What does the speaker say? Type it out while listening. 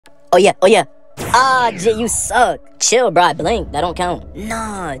Oh yeah, oh yeah. Ah, Jit, you suck. Chill, bro, I blinked. That don't count.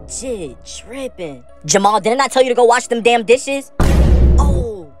 Nah, Jit, tripping. Jamal, didn't I tell you to go wash them damn dishes?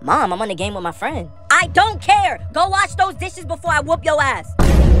 Oh, Mom, I'm on the game with my friend. I don't care. Go wash those dishes before I whoop your ass.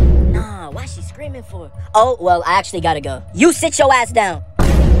 Nah, why she screaming for? Oh, well, I actually gotta go. You sit your ass down.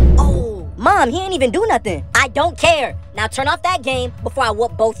 Oh, Mom, he ain't even do nothing. I don't care. Now turn off that game before I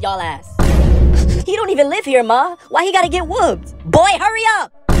whoop both y'all ass. He don't even live here, Ma. Why he gotta get whooped? Boy, hurry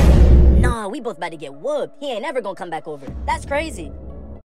up. Nah, we both about to get whooped. He ain't never gonna come back over. That's crazy.